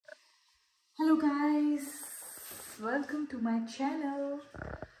welcome to my channel.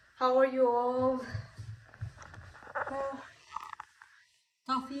 How are you all?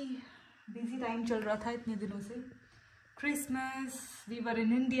 काफ़ी busy time चल रहा था इतने दिनों से. Christmas, we were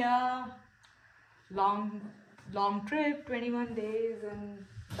in India, long trip, 21 days, and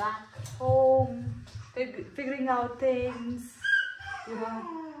back home, figuring out things,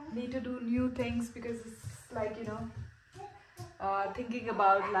 need to do new things because it's like, thinking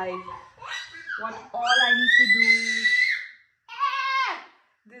about like what all I need to do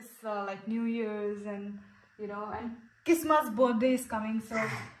this like New Year's, and and Kisma's birthday is coming. So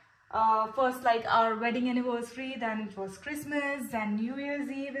first, like, our wedding anniversary, then it was Christmas, then New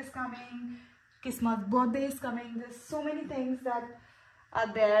Year's Eve is coming, Kisma's birthday is coming. There's so many things that are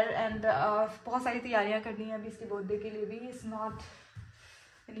there, and बहुत सारी तैयारियां करनी है अभी इसकी birthday के लिए भी. It's not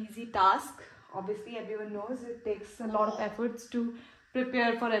an easy task. Obviously, everyone knows it takes a lot of efforts to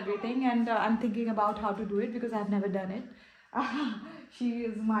prepare for everything, and I'm thinking about how to do it because I've never done it. She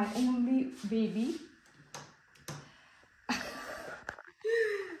is my only baby.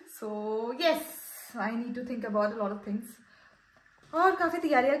 So yes, I need to think about a lot of things. और काफ़ी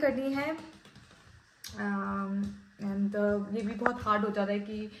तैयारियां करनी है, and ये भी बहुत hard हो जाता है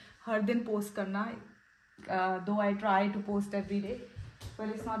कि हर दिन post करना. Though I try to post every day, but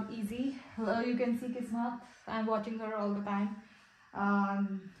it's not easy. You can see Kisma, I'm watching her all the time.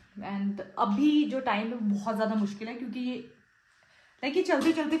 And अभी जो टाइम है बहुत ज़्यादा मुश्किल है क्योंकि ये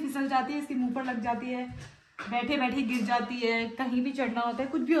चलते चलते फिसल जाती है, इसके मुंह पर लग जाती है, बैठे बैठे गिर जाती है, कहीं भी चढ़ना होता है,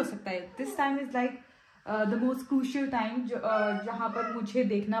 कुछ भी हो सकता है. This time is like the most crucial time, जहाँ पर मुझे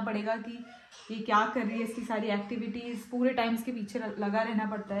देखना पड़ेगा कि ये क्या कर रही है, इसकी सारी एक्टिविटीज़, पूरे टाइम इसके पीछे लगा रहना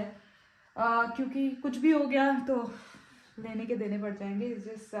पड़ता है, क्योंकि कुछ भी हो गया तो लेने के देने पड़ जाएंगे.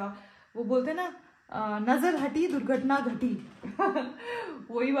 जस्ट वो बोलते हैं ना, नज़र हटी दुर्घटना घटी.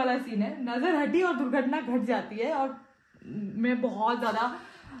 वही वाला सीन है, नज़र हटी और दुर्घटना घट जाती है. और मैं बहुत ज़्यादा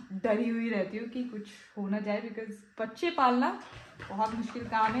डरी हुई रहती हूँ कि कुछ हो ना जाए, बिकॉज बच्चे पालना बहुत मुश्किल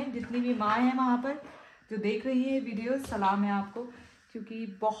काम है. जितनी भी माँ हैं वहाँ पर जो देख रही है वीडियोस, सलाम है आपको, क्योंकि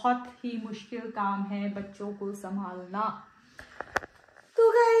बहुत ही मुश्किल काम है बच्चों को संभालना.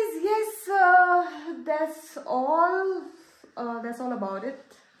 तो guys, yes, that's all about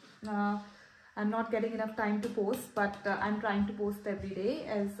it. I'm not getting enough time to post, but I'm trying to post every day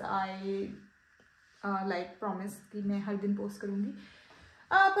as I like promise कि मैं हर दिन पोस्ट करूँगी.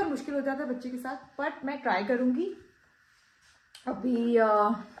 पर मुश्किल हो जाता है बच्चे के साथ, बट मैं ट्राई करूँगी. अभी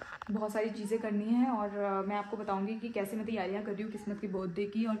बहुत सारी चीज़ें करनी हैं, और मैं आपको बताऊँगी कि कैसे मैं तैयारियाँ कर रही हूँ किस्मत की बर्थडे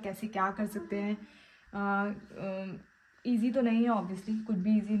की, और कैसे क्या कर सकते हैं. ईजी तो नहीं है ऑब्वियसली, कुछ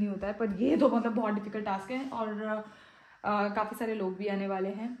भी ईजी नहीं होता है, पर ये तो मतलब बहुत डिफिकल्ट टास्क है. और काफ़ी सारे लोग भी आने वाले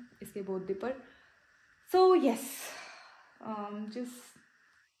हैं इसके बर्थडे पर. So yes, just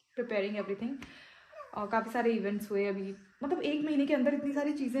preparing everything. और काफ़ी सारे इवेंट्स हुए अभी, मतलब एक महीने के अंदर इतनी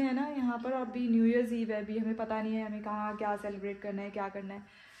सारी चीज़ें हैं ना यहाँ पर. अभी न्यू ईयर्स ईव है, अभी हमें पता नहीं है हमें कहाँ क्या सेलिब्रेट करना है, क्या करना है.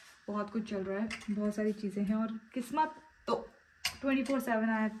 बहुत कुछ चल रहा है, बहुत सारी चीज़ें हैं. और किस्मत तो 24/7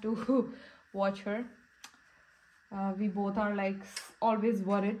 I have to watch her. We both are like always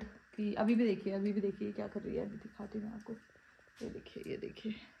worried कि अभी भी देखिए क्या कर रही है. अभी दिखाती हूँ मैं आपको. ये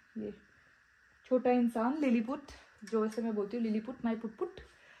देखिए ये छोटा इंसान लिलीपुट, जो वैसे मैं बोलती हूँ लिलीपुट, माई पुट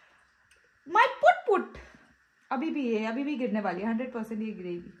अभी भी गिरने वाली है. 100% ये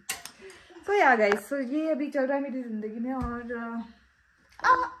गिरेगी. तो या गाइस, सो ये अभी चल रहा है मेरी जिंदगी में. और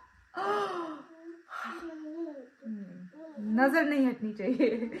नजर नहीं हटनी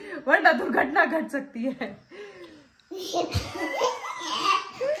चाहिए वरना दुर्घटना घट सकती है.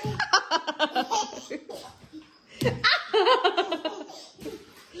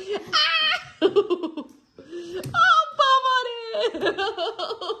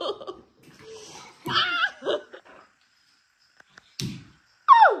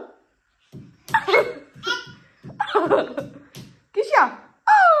 Kisha,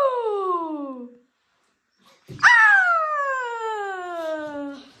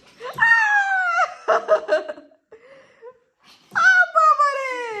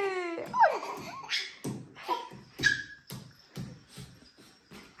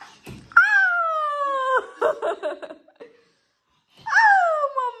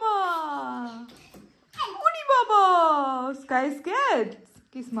 Sky is scared.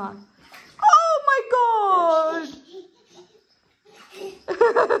 Kisma. Oh my God.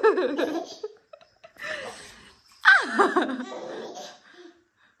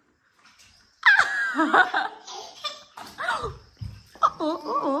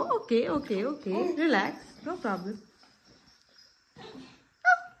 Okay. Relax. No problem.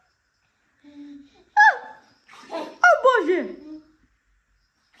 Oh, Boże.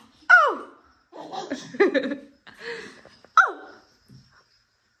 Oh.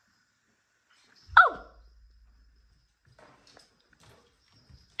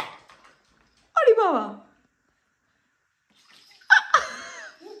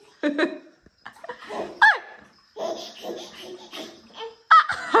 So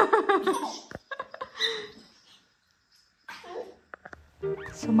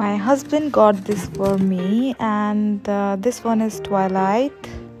my husband got this for me, and this one is Twilight,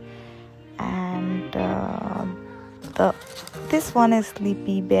 and this one is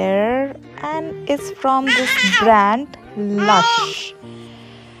Sleepy Bear, and it's from this brand Lush,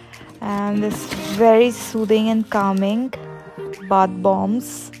 and this very soothing and calming bath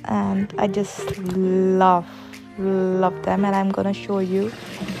bombs, and I just love them, and I'm gonna show you.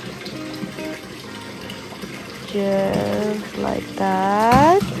 Just like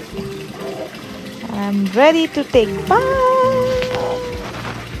that, and I'm ready to take bath.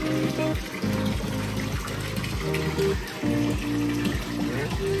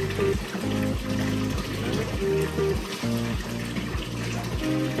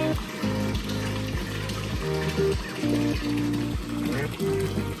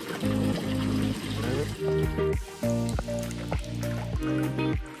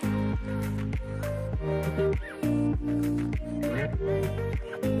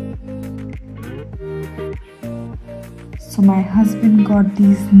 So my husband got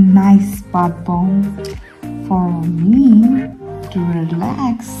these nice bath bombs for me to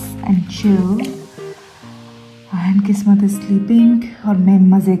relax and chill. And Kismat is sleeping और मैं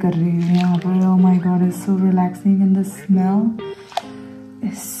मजे कर रही हूँ यहाँ पर. Oh my god, it's so relaxing, and the smell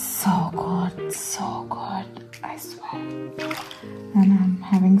is so good, I swear. And I'm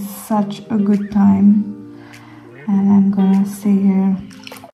having such a good time, and I'm gonna stay here